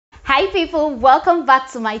Hi people, welcome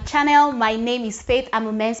back to my channel. My name is Faith. I'm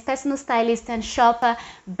a men's personal stylist and shopper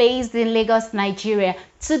based in Lagos, Nigeria.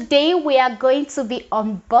 Today we are going to be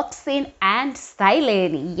unboxing and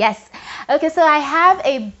styling. Yes. Okay, so I have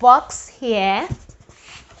a box here.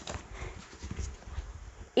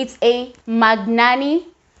 It's a Magnanni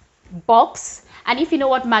box, and if you know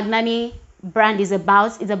what Magnanni brand is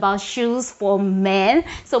about, it's about shoes for men.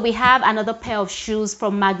 So we have another pair of shoes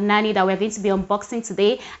from Magnanni that we're going to be unboxing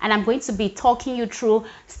today, and I'm going to be talking you through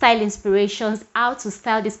style inspirations, how to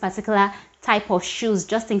style this particular type of shoes,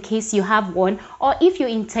 just in case you have one or if you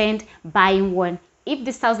intend buying one. If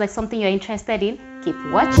this sounds like something you're interested in, keep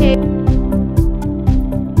watching.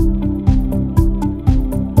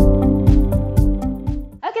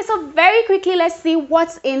 Okay, so very quickly, let's see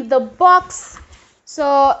what's in the box.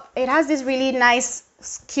 So it has this really nice,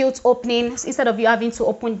 cute opening instead of you having to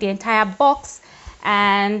open the entire box,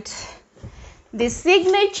 and the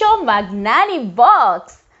signature Magnanni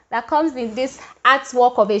box that comes in this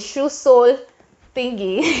artwork of a shoe sole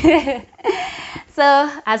thingy. So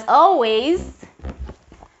as always,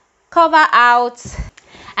 cover out,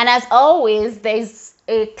 and as always, there's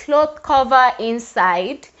a cloth cover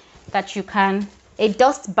inside that you can, a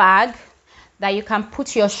dust bag that you can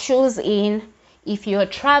put your shoes in if you're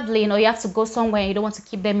traveling or you have to go somewhere and you don't want to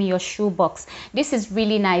keep them in your shoe box. This is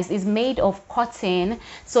really nice. It's made of cotton,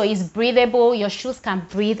 so it's breathable. Your shoes can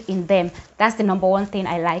breathe in them. That's the number one thing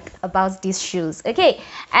I like about these shoes. Okay,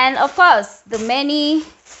 and of course the many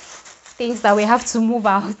things that we have to move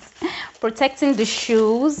out protecting the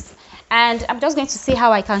shoes, and I'm just going to see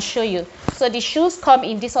how I can show you. So the shoes come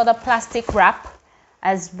in this other plastic wrap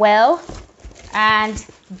as well, and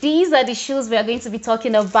these are the shoes we are going to be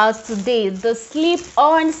talking about today, the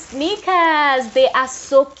slip-on sneakers. They are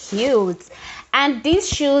so cute, and these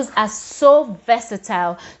shoes are so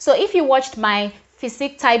versatile. So if you watched my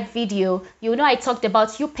physique type video, you know I talked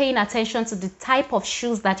about you paying attention to the type of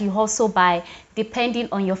shoes that you also buy depending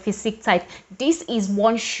on your physique type. This is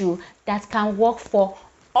one shoe that can work for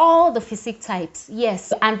all the physique types.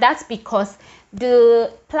 Yes, and that's because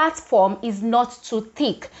the platform is not too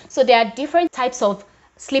thick. So there are different types of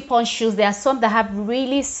slip-on shoes. There are some that have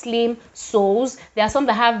really slim soles, there are some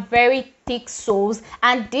that have very thick soles,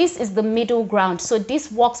 and this is the middle ground. So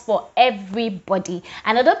this works for everybody.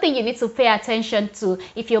 Another thing you need to pay attention to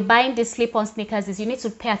if you're buying these slip-on sneakers is you need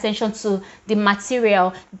to pay attention to the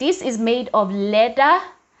material. This is made of leather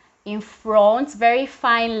in front, very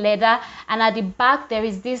fine leather, and at the back there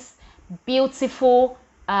is this beautiful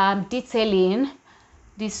detailing,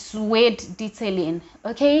 this suede detailing.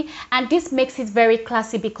 Okay, and this makes it very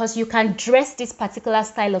classy because you can dress this particular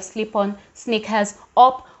style of slip-on sneakers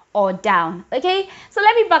up or down. Okay, so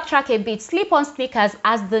let me backtrack a bit. Slip-on sneakers,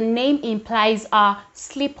 as the name implies, are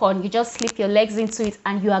slip-on. You just slip your legs into it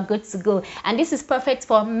and you are good to go. And this is perfect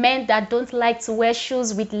for men that don't like to wear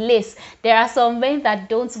shoes with lace. There are some men that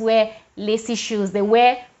don't wear lacy shoes. They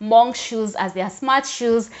wear monk shoes as their smart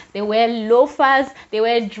shoes. They wear loafers, they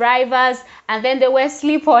wear drivers, and then they wear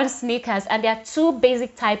slip-on sneakers. And there are two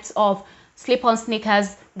basic types of slip-on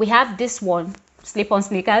sneakers. We have this one, slip-on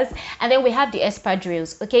sneakers, and then we have the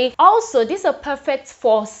espadrilles. Okay, also these are perfect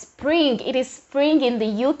for spring. It is spring in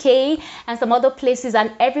the UK and some other places,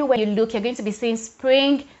 and everywhere you look you're going to be seeing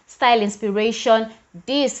spring style inspiration.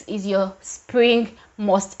 This is your spring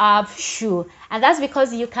must-have shoe, and that's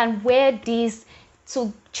because you can wear these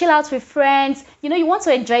to chill out with friends. You know, you want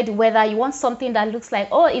to enjoy the weather, you want something that looks like,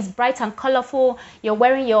 oh, it's bright and colorful. You're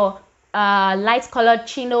wearing your light colored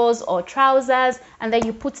chinos or trousers, and then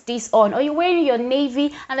you put this on, or you're wearing your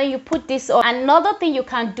navy and then you put this on. Another thing you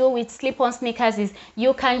can do with slip-on sneakers is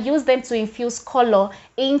you can use them to infuse color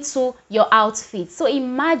into your outfit. So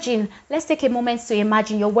imagine, let's take a moment to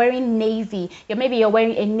imagine you're wearing navy, maybe you're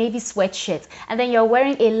wearing a navy sweatshirt, and then you're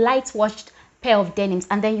wearing a light washed pair of denims,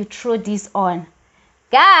 and then you throw this on.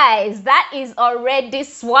 Guys, that is already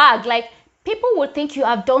swag. Like, people would think you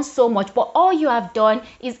have done so much, but all you have done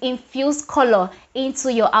is infuse color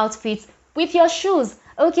into your outfit with your shoes.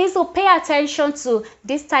 Okay, so pay attention to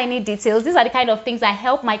these tiny details. These are the kind of things I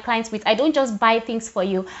help my clients with. I don't just buy things for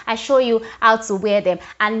you, I show you how to wear them.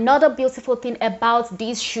 Another beautiful thing about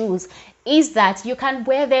these shoes is that you can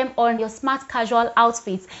wear them on your smart casual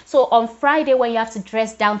outfits. So on Friday, when you have to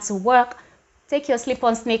dress down to work, take your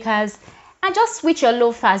slip-on sneakers and just switch your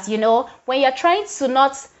loafers. You know, when you're trying to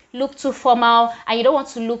not look too formal and you don't want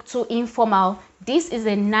to look too informal, this is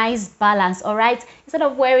a nice balance. All right, instead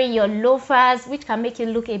of wearing your loafers, which can make you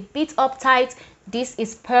look a bit uptight, this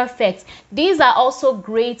is perfect. These are also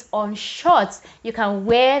great on shorts. You can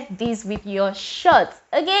wear these with your shorts.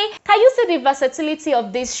 Okay, can you see the versatility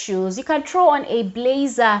of these shoes? You can throw on a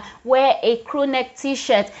blazer, wear a crew neck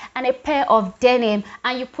t-shirt and a pair of denim,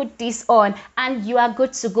 and you put this on and you are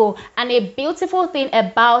good to go. And a beautiful thing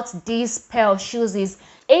about this pair of shoes is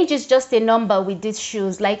age is just a number with these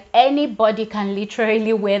shoes. Like, anybody can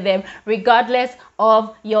literally wear them regardless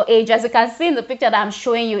of your age. As you can see in the picture that I'm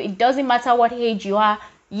showing you, it doesn't matter what age you are,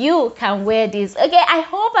 you can wear this. Okay, I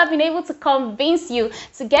hope I've been able to convince you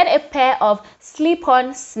to get a pair of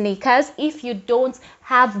slip-on sneakers if you don't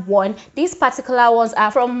have one. These particular ones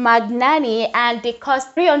are from Magnanni and they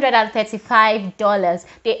cost $335.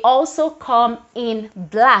 They also come in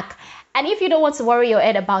black. And if you don't want to worry your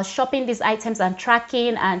head about shopping these items and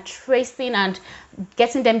tracking and tracing and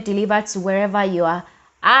getting them delivered to wherever you are,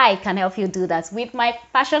 I can help you do that with my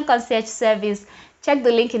fashion concierge service. Check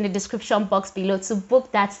the link in the description box below to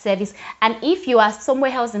book that service. And if you are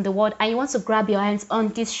somewhere else in the world and you want to grab your hands on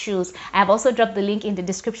these shoes, I have also dropped the link in the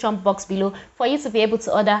description box below for you to be able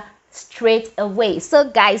to order straight away. So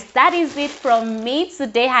guys, that is it from me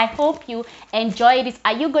today. I hope you enjoyed it.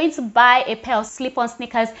 Are you going to buy a pair of slip-on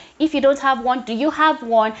sneakers? If you don't have one, do you have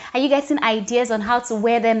one? Are you getting ideas on how to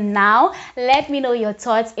wear them now? Let me know your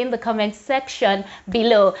thoughts in the comment section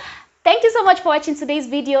below. Thank you so much for watching today's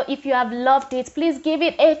video. If you have loved it, please give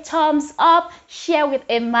it a thumbs up, share with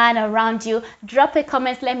a man around you, drop a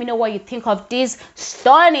comment, let me know what you think of these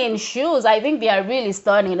stunning shoes. I think they are really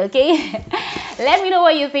stunning, okay? Let me know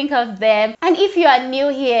what you think of them. And if you are new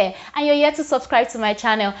here and you're yet to subscribe to my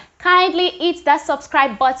channel, kindly hit that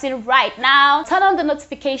subscribe button right now. Turn on the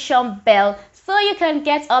notification bell so you can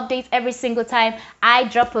get updates every single time I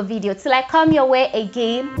drop a video. Till I come your way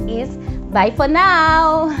again is bye for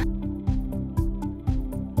now.